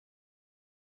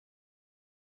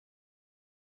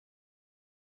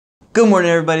Good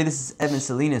morning, everybody. This is Evan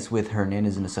Salinas with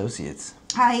Hernandez Associates.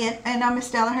 Hi, and I'm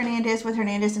Estella Hernandez with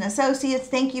Hernandez Associates.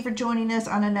 Thank you for joining us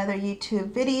on another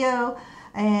YouTube video.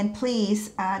 And please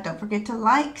don't forget to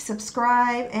like,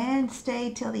 subscribe, and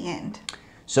stay till the end.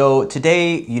 So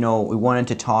today, we wanted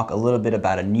to talk a little bit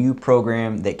about a new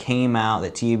program that came out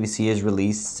that TABC has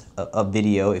released, a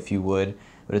video, if you would,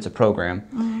 but it's a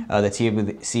program that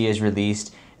TABC has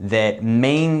released that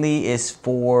mainly is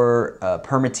for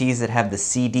permittees that have the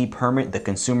CD permit, the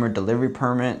consumer delivery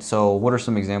permit. So what are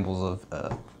some examples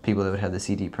of people that would have the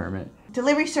CD permit?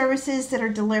 Delivery services that are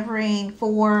delivering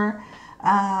for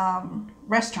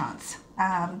restaurants.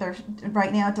 They're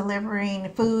right now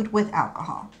delivering food with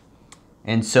alcohol.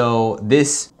 And so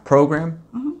this program,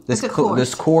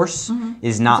 this course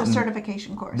is not... It's a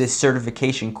certification course. This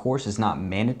certification course is not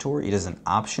mandatory. It is an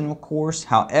optional course.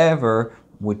 However,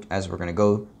 as we're going to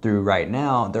go through right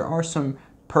now, there are some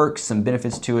perks, some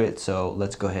benefits to it. So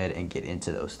let's go ahead and get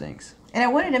into those things. And I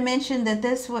wanted to mention that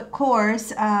this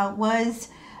course was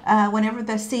whenever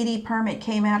the CD permit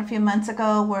came out a few months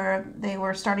ago, where they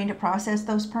were starting to process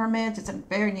those permits. It's a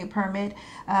very new permit,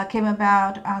 came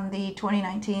about on the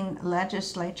 2019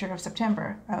 legislature of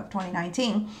September of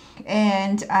 2019.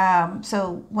 And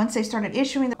so once they started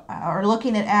issuing or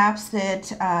looking at apps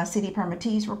that CD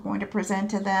permittees were going to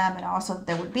present to them, and also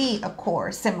there would be a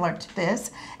course similar to this,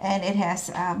 and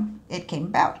it came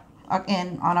about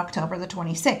on October the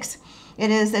 26th. It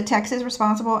is the Texas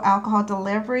Responsible Alcohol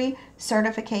Delivery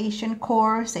Certification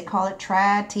Course. They call it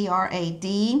TRAD,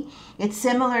 T-R-A-D. It's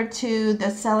similar to the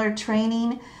seller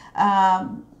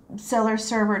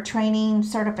server training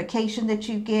certification that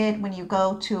you get when you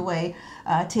go to a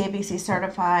TABC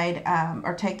certified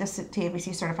or take the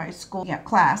TABC certified school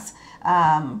class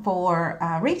for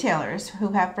retailers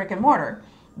who have brick and mortar.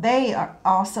 They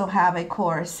also have a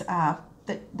course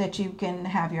that you can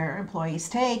have your employees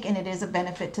take, and it is a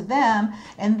benefit to them,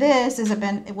 and this is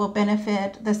it will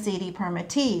benefit the CD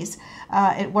permittees.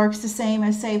 It works the same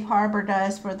as Safe Harbor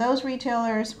does for those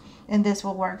retailers, and this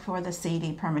will work for the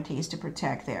CD permittees to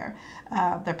protect their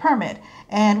permit.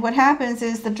 And what happens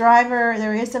is the driver,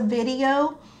 there is a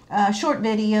video, short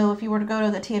video. If you were to go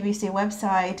to the TABC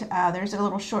website, there's a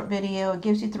little short video. It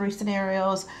gives you 3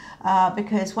 scenarios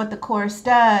because what the course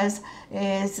does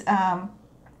is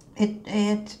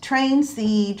it trains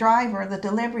the driver, the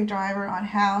delivery driver, on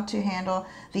how to handle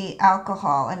the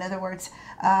alcohol. In other words,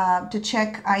 to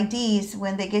check IDs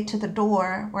when they get to the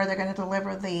door where they're going to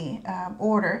deliver the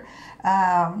order.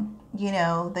 That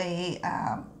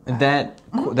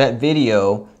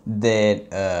video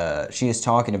that she is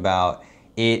talking about,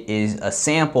 it is a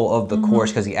sample of the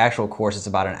course, because the actual course is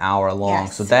about an hour long.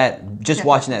 Yes. So that just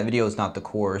watching that video is not the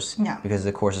course, because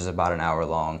the course is about an hour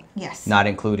long. Yes. Not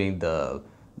including the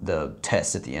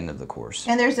test at the end of the course.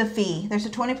 And there's a fee. There's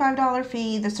a $25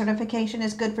 fee. The certification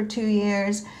is good for 2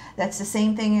 years. That's the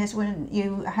same thing as when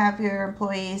you have your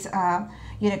employees go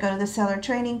to the seller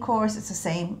training course. It's the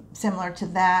same, similar to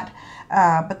that.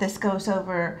 But this goes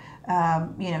over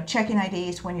checking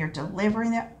IDs when you're delivering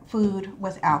that food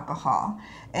with alcohol.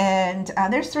 And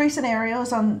there's 3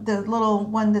 scenarios on the little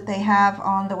one that they have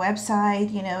on the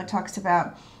website. It talks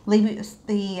about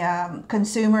the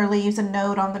consumer leaves a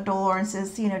note on the door and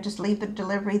says, just leave the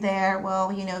delivery there.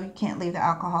 Well, you can't leave the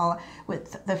alcohol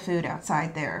with the food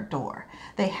outside their door.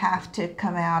 They have to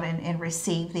come out and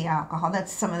receive the alcohol.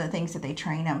 That's some of the things that they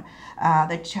train them. How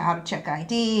to check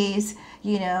IDs,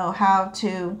 how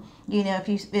to,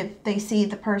 if they see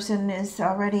the person is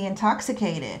already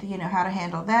intoxicated, how to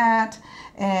handle that.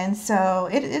 And so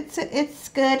it's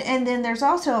good. And then there's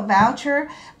also a voucher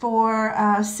for,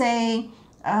 say,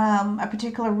 a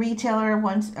particular retailer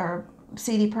or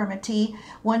CD permittee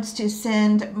wants to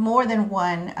send more than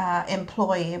one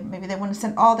employee. Maybe they want to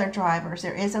send all their drivers.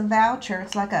 There is a voucher.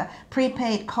 It's like a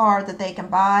prepaid card that they can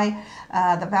buy.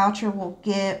 The voucher will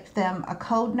give them a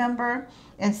code number.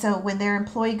 And so when their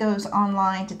employee goes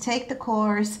online to take the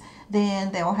course,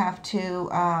 then they'll have to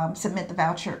submit the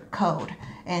voucher code.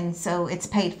 And so it's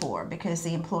paid for because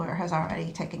the employer has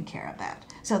already taken care of that.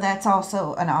 So that's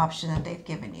also an option that they've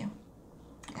given you.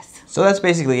 Yes. So that's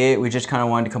basically it. We just kind of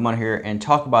wanted to come on here and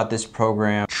talk about this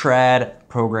program, TRAD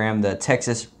program, the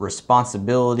Texas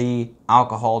Responsibility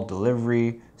Alcohol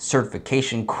Delivery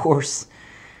Certification Course,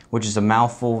 which is a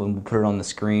mouthful, and we'll put it on the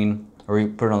screen, or we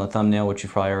put it on the thumbnail, which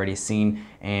you've probably already seen,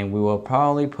 and we will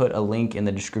probably put a link in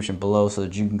the description below so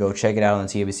that you can go check it out on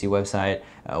the TABC website.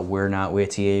 We're not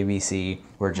with TABC.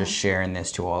 We're just sharing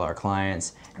this to all our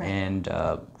clients and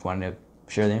wanted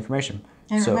to share the information.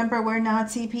 And remember, we're not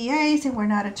CPAs and we're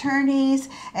not attorneys,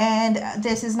 and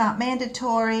this is not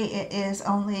mandatory. It's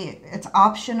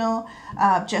optional,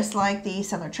 just like the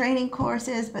seller training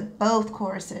courses, but both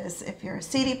courses, if you're a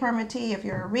CD permittee, if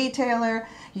you're a retailer,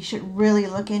 you should really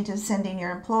look into sending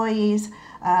your employees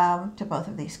to both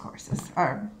of these courses,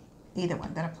 or either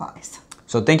one that applies.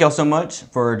 So thank y'all so much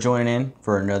for joining in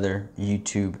for another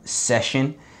YouTube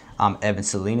session. I'm Evan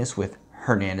Salinas with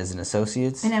Hernandez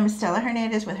Associates. And I'm Stella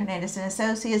Hernandez with Hernandez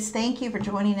Associates. Thank you for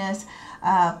joining us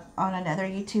on another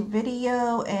YouTube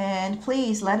video. And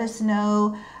please let us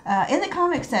know in the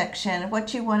comment section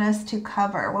what you want us to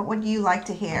cover. What would you like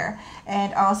to hear?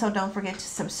 And also don't forget to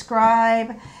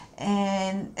subscribe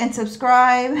and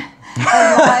subscribe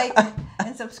and like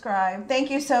and subscribe.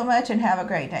 Thank you so much and have a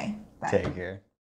great day. Bye. Take care.